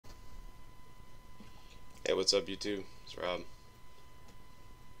Hey, what's up YouTube? It's Rob.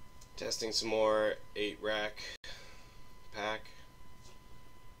 Testing some more 8Rack-Pack.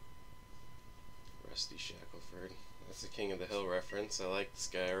 Rusty Shackelford. That's the King of the Hill reference. I like this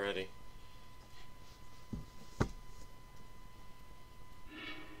guy already.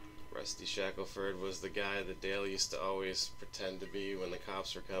 Rusty Shackelford was the guy that Dale used to always pretend to be when the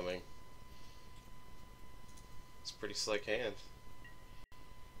cops were coming. It's a pretty slick hand.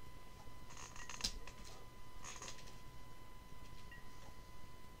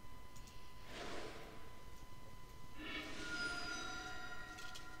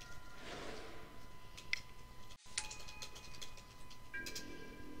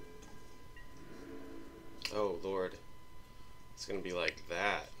 Oh Lord, it's gonna be like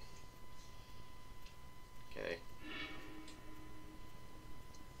that. Okay.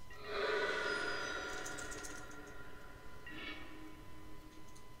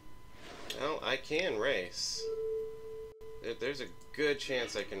 Well, I can race. There's a good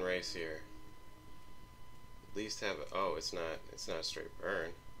chance I can race here. At least have a, oh, it's not a straight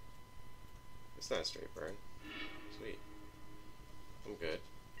burn. It's not a straight burn. Sweet. I'm good.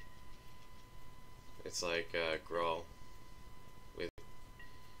 It's like Grull with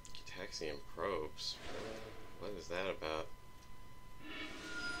Cataxian probes. What is that about?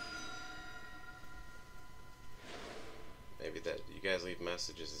 Maybe that you guys leave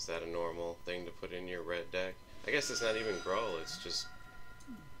messages. Is that a normal thing to put in your red deck? I guess it's not even Grull. It's just,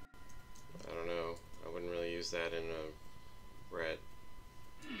 I don't know. I wouldn't really use that in a red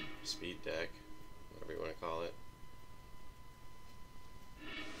speed deck, whatever you want to call it.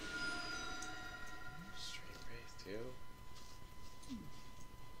 Straight Wraith too?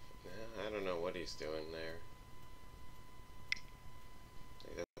 Nah, I don't know what he's doing there.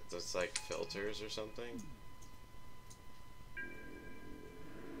 That's like filters or something.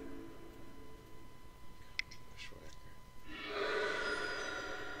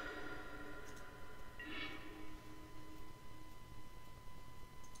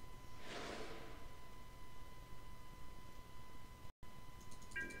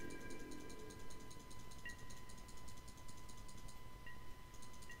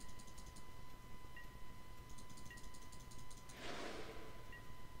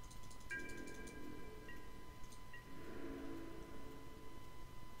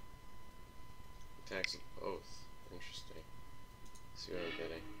 Attacks of both. Interesting. See what I'm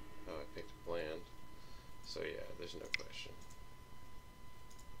getting? Oh, I picked bland. So yeah, there's no question.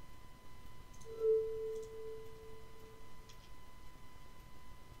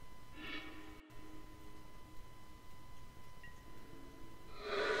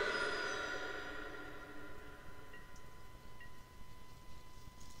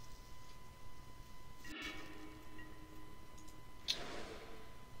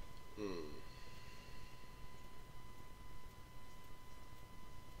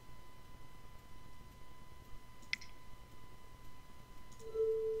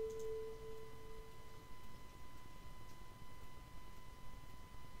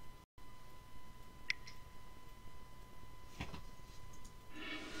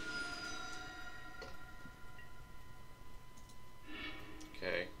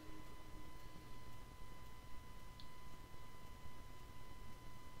 Okay.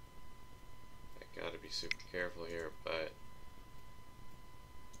 I gotta be super careful here, but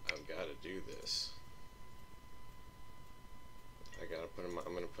I've gotta do this. I gotta put him,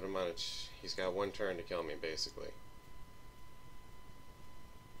 I'm gonna put him on a, he's got one turn to kill me, basically.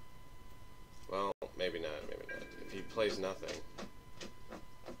 Well, maybe not, maybe not. If he plays nothing.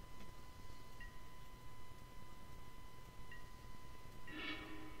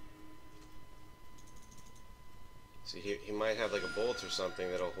 See, he might have like a bolt or something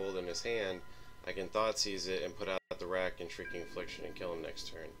that'll hold in his hand. I can thought seize it and put out the rack and Shrieking Affliction and kill him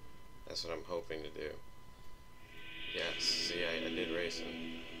next turn. That's what I'm hoping to do. Yes, see, I did race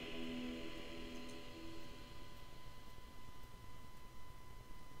him.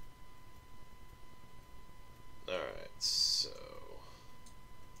 Alright, so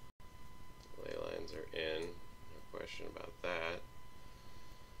ley lines are in. No question about that.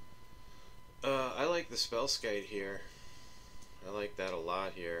 I like the Spellskite here. I like that a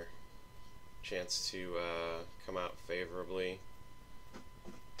lot here. Chance to come out favorably.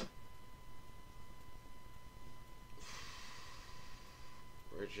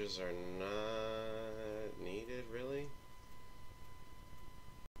 Bridges are not needed, really?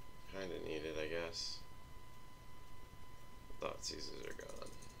 Kinda needed, I guess. Thought seizes are gone.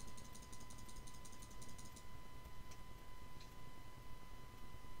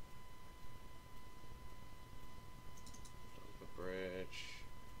 Dump a bridge.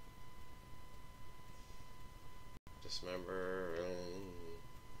 Dismember.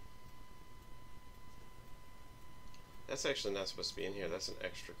 That's actually not supposed to be in here. That's an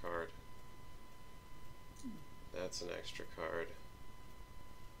extra card. That's an extra card.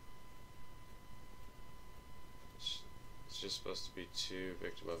 It's just supposed to be 2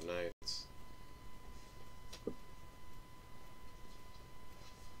 Victim of Nights.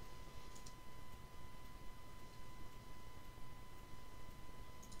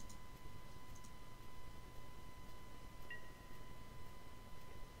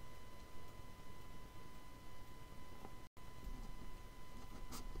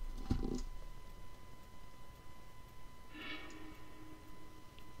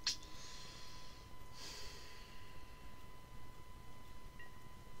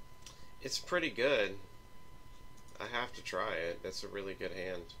 It's pretty good. I have to try it. That's a really good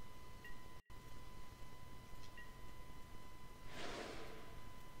hand.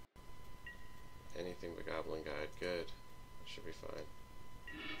 Anything but Goblin Guide. Good. It should be fine.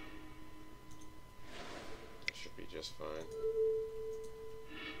 It should be just fine.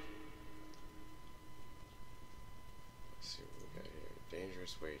 Let's see what we got here.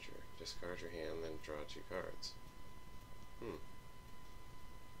 Dangerous Wager. Discard your hand, then draw 2 cards.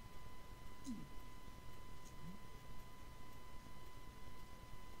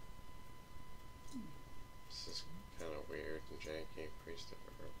 This is kind of weird and janky. Priest of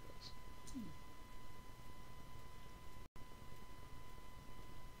a Purpose.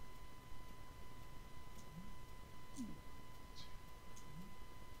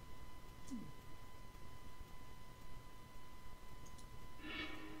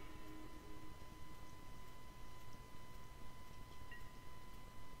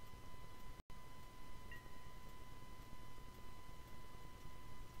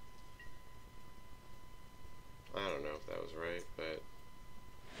 I don't know if that was right, but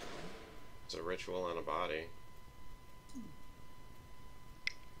it's a ritual on a body.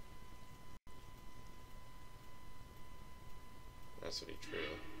 That's what he drew.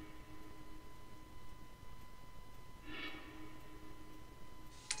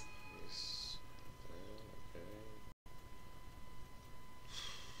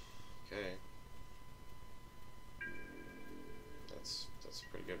 Okay. That's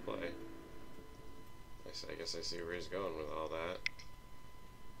a pretty good play. I guess I see where he's going with all that.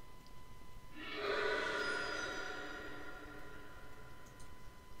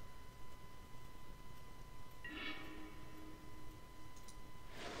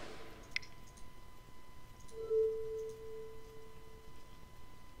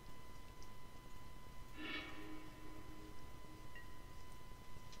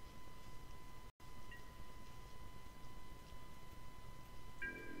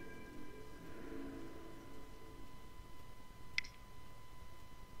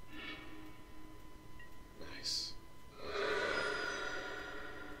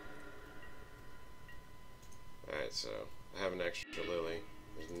 So, I have an extra lily.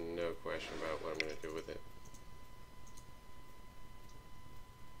 There's no question about what I'm going to do with it.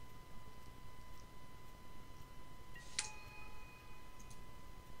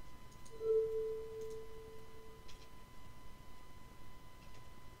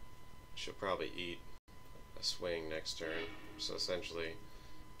 She'll probably eat a swing next turn. So essentially,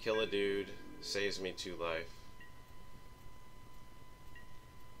 kill a dude, saves me 2 life.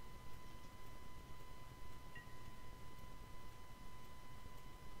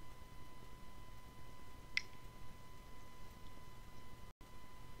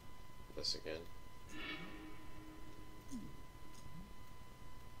 This again.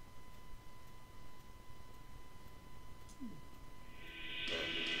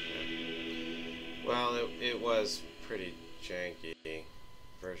 Well, it was pretty janky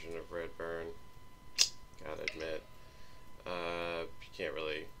version of Red Burn. Gotta admit, you can't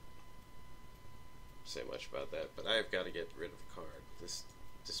really say much about that. But I've got to get rid of a card. This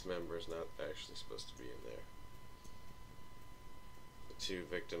Dismember is not actually supposed to be in there. 2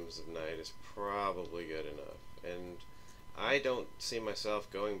 Victims of Night is probably good enough, and I don't see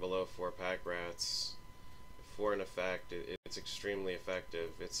myself going below 4 pack rats for an effect. It's extremely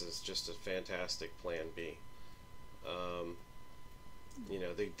effective. It's just a fantastic plan B. You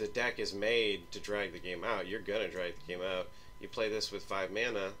know, the deck is made to drag the game out. You're gonna drag the game out. You play this with 5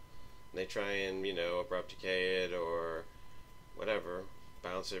 mana, and they try and, you know, Abrupt Decay it or whatever,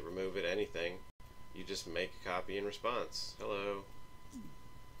 bounce it, remove it, anything. You just make a copy in response. Hello.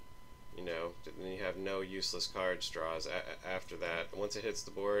 You know, then you have no useless cards draws after that. Once it hits the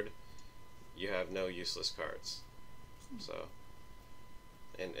board, you have no useless cards. So,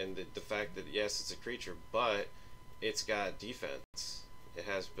 and the fact that, yes, it's a creature, but it's got defense. It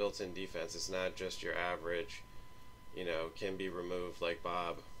has built-in defense. It's not just your average you know, can be removed like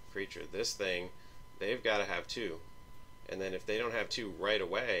Bob Creature. This thing, they've got to have two. And then if they don't have two right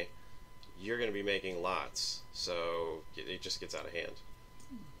away, you're going to be making lots. So it just gets out of hand.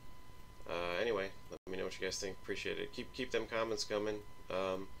 Anyway, let me know what you guys think. Appreciate it. Keep them comments coming.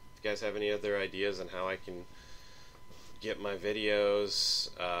 If you guys have any other ideas on how I can get my videos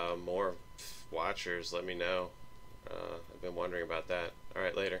more watchers, let me know. I've been wondering about that.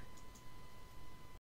 Alright, later.